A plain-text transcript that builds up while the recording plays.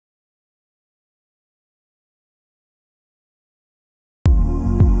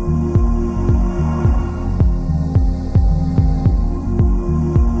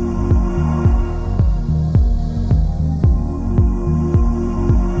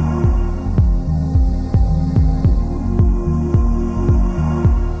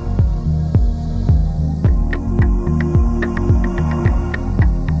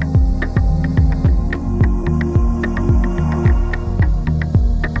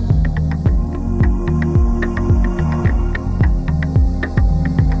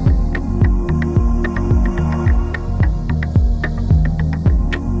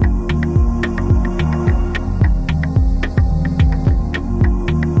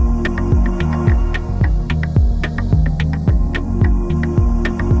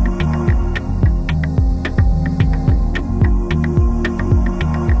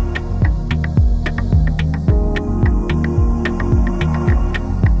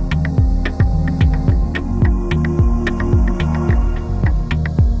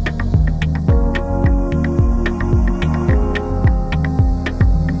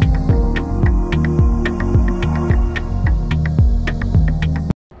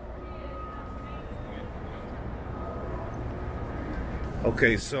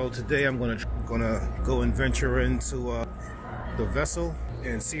Okay, so today I'm gonna go and venture into the vessel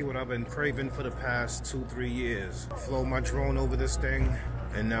and see what I've been craving for the past 2-3 years. Flew my drone over this thing,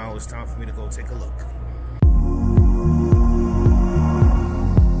 and now it's time for me to go take a look.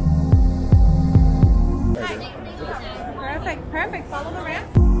 Perfect. Follow the ramp.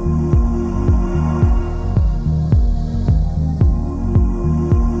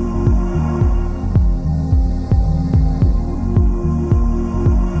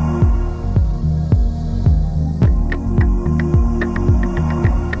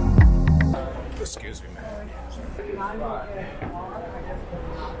 Excuse me, man.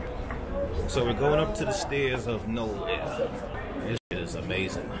 So we're going up to the stairs of nowhere. This shit is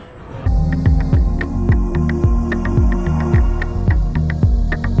amazing.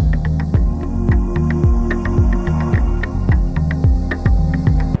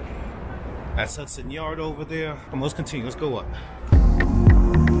 That's Hudson Yard over there. Let's continue. Let's go up.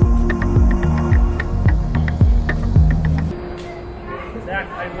 Zach,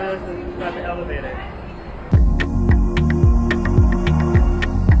 I realized that you got the elevator.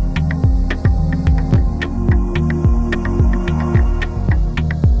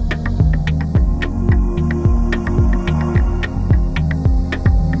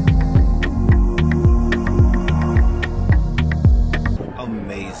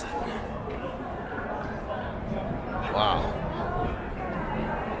 Amazing. Wow.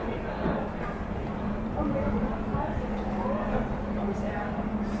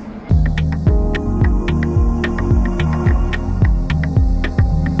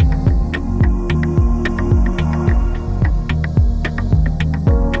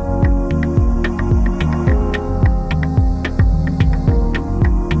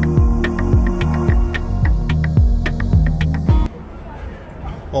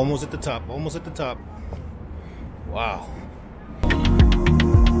 Almost at the top, almost at the top. Wow.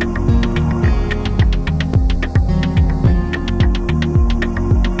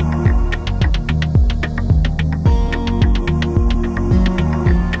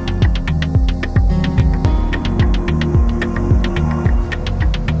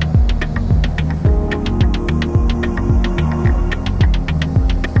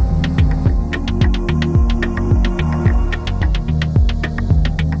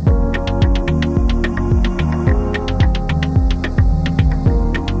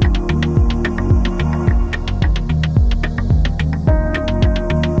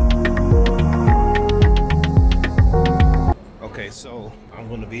 So I'm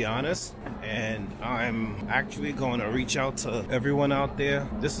going to be honest, and I'm actually going to reach out to everyone out there.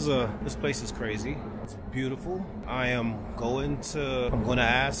 This place is crazy. It's beautiful. I'm going to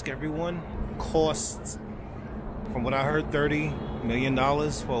ask everyone. Costs, from what I heard, $30 million for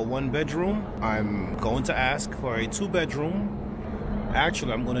a 1-bedroom. I'm going to ask for a 2-bedroom.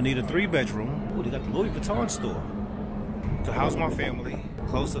 Actually, I'm going to need a 3-bedroom. Oh, they got the Louis Vuitton store to house my family.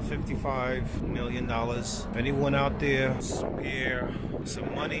 Close to $55 million. If anyone out there spare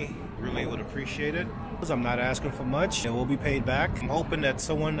some money, really would appreciate it. I'm not asking for much, and we'll be paid back. I'm hoping that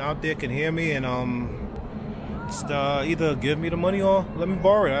someone out there can hear me and just either give me the money or let me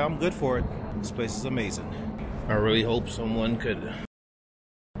borrow it. I'm good for it. This place is amazing. I really hope someone could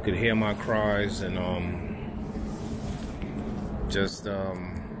hear my cries and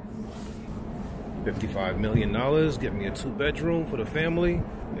 $55 million, get me a 2-bedroom for the family.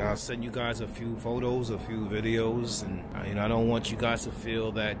 I'll send you guys a few photos, a few videos, and I don't want you guys to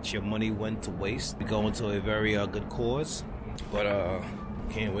feel that your money went to waste. We're going to a very good cause, but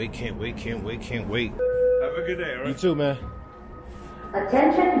can't wait. Have a good day, all right? You too, man.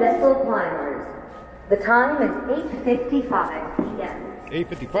 Attention vessel climbers. The time is 8:55 p.m.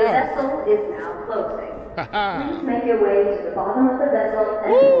 8:55. The vessel is now closing. Please make your way to the bottom of the vessel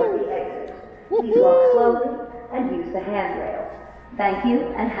and toward the exit. Please walk slowly and use the handrail. Thank you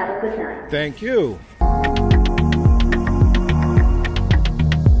and have a good night. Thank you.